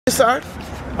Sir?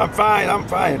 I'm fine, I'm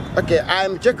fine. Okay,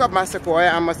 I'm Jacob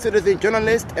Massaquoi. I'm a citizen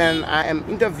journalist and I am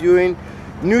interviewing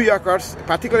New Yorkers,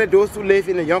 particularly those who live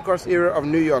in the Yonkers area of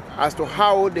New York, as to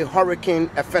how the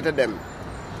hurricane affected them.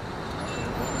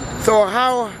 So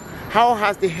how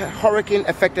has the hurricane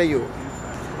affected you?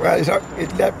 Well,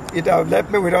 it has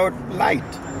left me without light.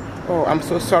 Oh, I'm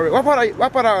so sorry. What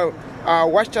part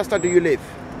of Westchester do you live?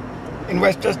 In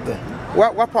Westchester.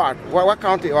 What part? What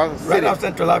county or city? Right off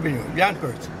Central Avenue,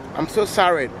 Yonkers. I'm so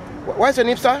sorry. What's your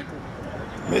name, sir?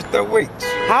 Mr. Weeks.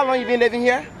 How long you been living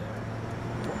here?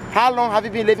 How long have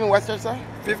you been living in Westchester?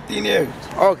 15 years.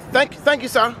 Oh, thank you,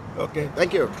 sir. Okay.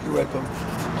 Thank you. You're welcome.